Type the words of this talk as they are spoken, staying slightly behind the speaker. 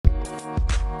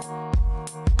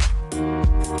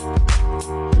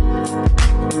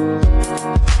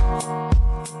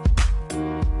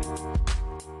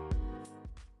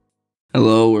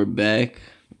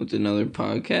with another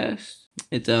podcast.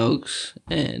 It's Alex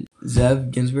and Zev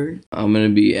Ginsburg. I'm going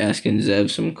to be asking Zev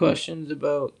some questions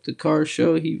about the car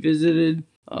show he visited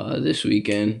this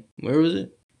weekend. Where was it?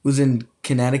 It was in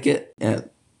Connecticut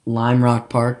at Lime Rock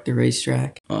Park, the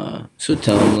racetrack. So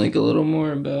tell him a little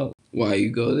more about why you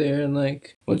go there and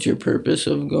what's your purpose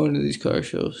of going to these car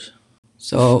shows.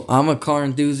 So I'm a car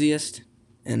enthusiast,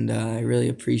 and I really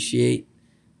appreciate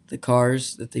the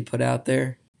cars that they put out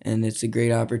there. And it's a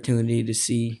great opportunity to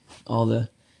see all the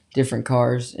different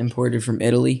cars imported from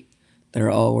Italy that are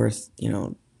all worth,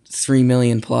 $3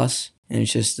 million plus. And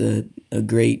it's just a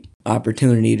great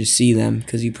opportunity to see them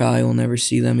because you probably will never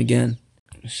see them again.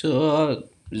 So,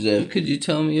 Zev, could you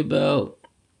tell me about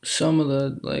some of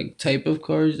the type of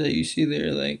cars that you see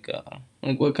there?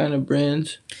 What kind of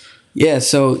brands? Yeah,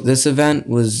 so this event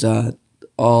was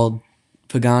all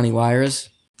Pagani Huayras.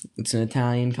 It's an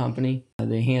Italian company.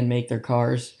 They hand make their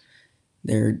cars.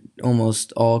 They're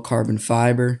almost all carbon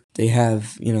fiber. They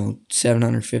have,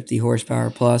 750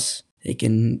 horsepower plus. They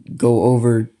can go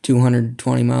over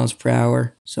 220 miles per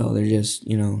hour. So they're just,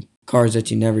 cars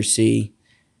that you never see.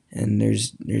 And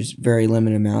there's very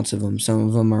limited amounts of them. Some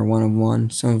of them are one of one.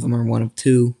 Some of them are one of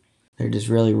two. They're just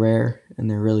really rare,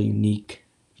 and they're really unique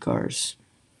cars.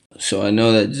 So I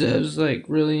know that Zev's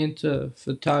really into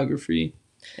photography,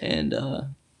 and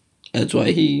that's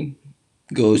why he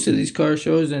goes to these car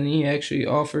shows, and he actually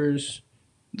offers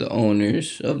the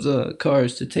owners of the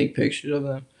cars to take pictures of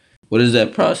them. What is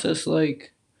that process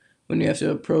like when you have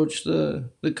to approach the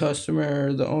customer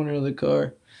or the owner of the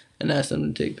car and ask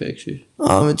them to take pictures?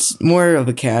 It's more of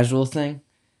a casual thing.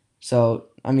 So,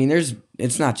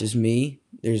 it's not just me.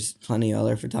 There's plenty of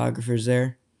other photographers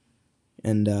there.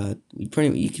 And you don't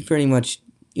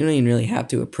even really have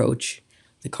to approach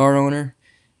the car owner.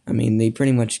 They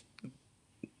pretty much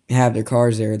have their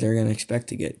cars there. They're going to expect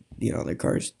to get, their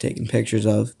cars taken pictures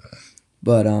of.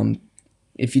 But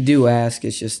if you do ask,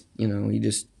 it's just, you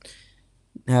just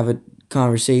have a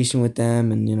conversation with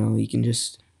them and, you can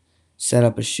just set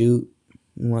up a shoot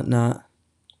and whatnot.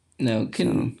 Now,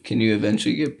 can you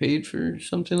eventually get paid for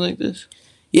something like this?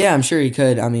 Yeah, I'm sure you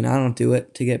could. I don't do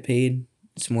it to get paid.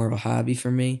 It's more of a hobby for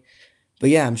me. But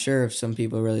yeah, I'm sure if some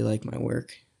people really like my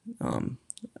work,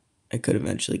 I could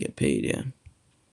eventually get paid, yeah.